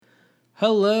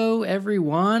Hello,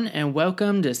 everyone, and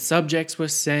welcome to Subjects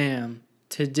with Sam.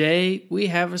 Today, we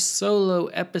have a solo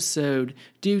episode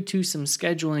due to some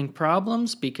scheduling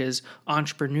problems because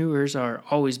entrepreneurs are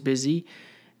always busy,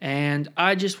 and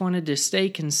I just wanted to stay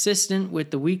consistent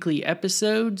with the weekly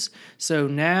episodes. So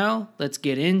now, let's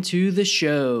get into the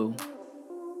show.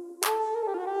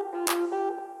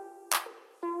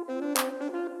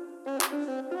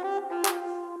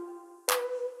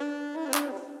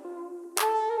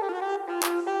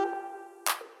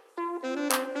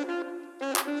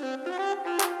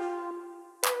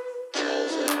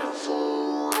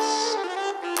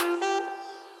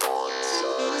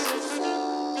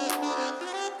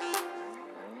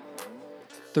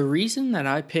 The reason that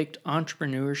I picked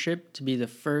entrepreneurship to be the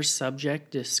first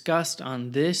subject discussed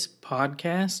on this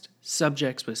podcast,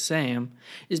 Subjects with Sam,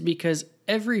 is because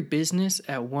every business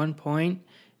at one point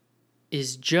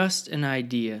is just an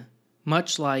idea,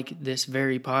 much like this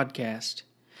very podcast.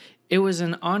 It was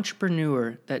an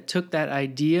entrepreneur that took that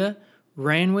idea,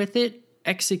 ran with it,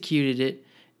 executed it,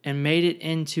 and made it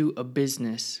into a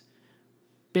business.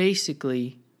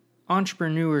 Basically,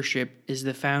 entrepreneurship is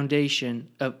the foundation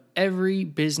of every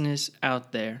business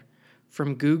out there,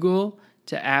 from Google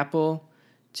to Apple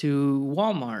to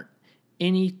Walmart,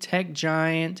 any tech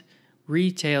giant,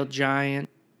 retail giant,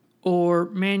 or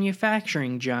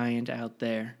manufacturing giant out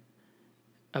there.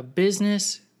 A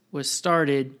business was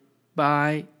started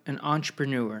by an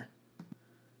entrepreneur.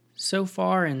 So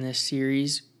far in this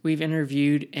series, we've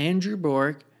interviewed Andrew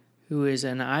Borick, who is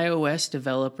an iOS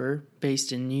developer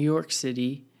based in New York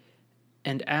City,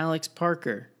 and Alex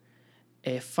Parker,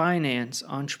 a finance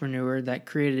entrepreneur that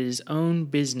created his own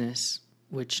business,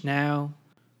 which now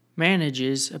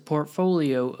manages a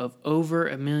portfolio of over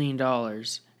 $1 million,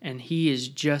 and he is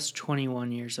just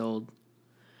 21 years old.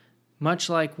 Much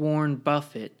like Warren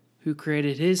Buffett, who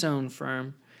created his own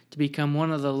firm to become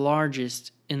one of the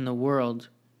largest in the world,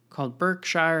 called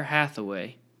Berkshire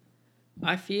Hathaway.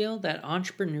 I feel that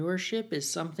entrepreneurship is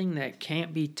something that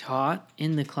can't be taught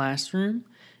in the classroom,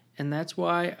 and that's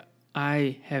why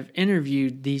I have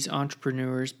interviewed these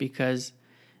entrepreneurs, because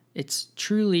it's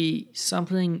truly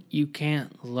something you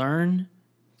can't learn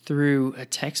through a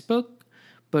textbook,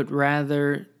 but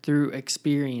rather through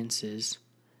experiences.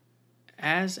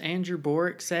 As Andrew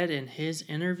Borick said in his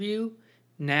interview,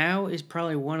 now is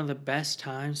probably one of the best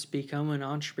times to become an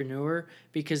entrepreneur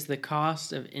because the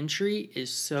cost of entry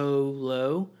is so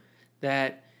low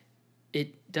that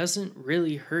it doesn't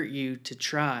really hurt you to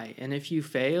try. And if you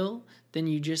fail, then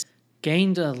you just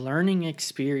gained a learning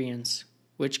experience,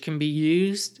 which can be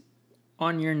used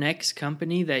on your next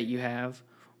company that you have.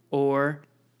 Or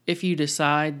if you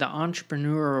decide the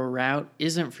entrepreneurial route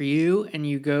isn't for you and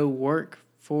you go work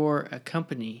for a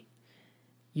company,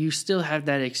 you still have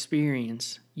that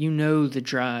experience. You know the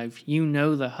drive. You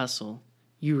know the hustle.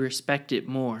 You respect it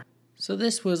more. So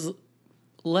this was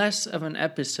less of an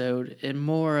episode and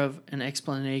more of an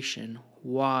explanation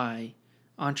why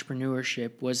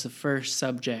entrepreneurship was the first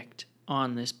subject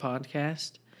on this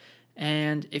podcast.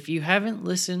 And if you haven't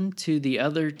listened to the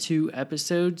other 2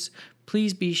 episodes,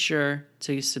 please be sure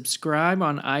to subscribe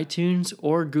on iTunes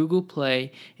or Google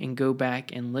Play and go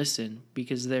back and listen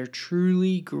because they're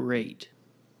truly great.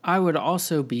 I would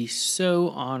also be so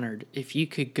honored if you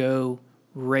could go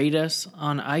rate us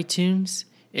on iTunes.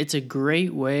 It's a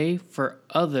great way for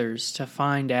others to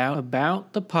find out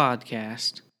about the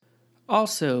podcast.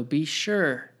 Also, be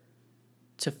sure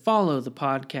to follow the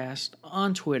podcast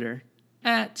on Twitter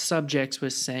at Subjects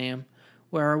with Sam,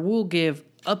 where we'll give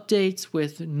updates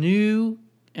with new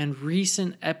and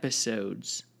recent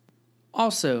episodes.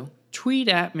 Also, tweet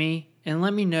at me and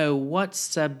let me know what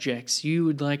subjects you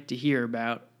would like to hear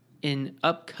about in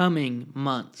upcoming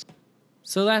months.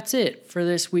 So that's it for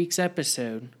this week's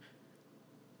episode.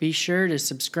 Be sure to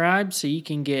subscribe so you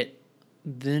can get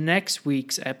the next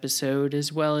week's episode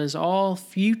as well as all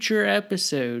future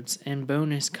episodes and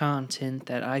bonus content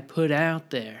that I put out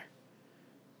there.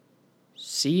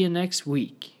 See you next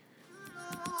week.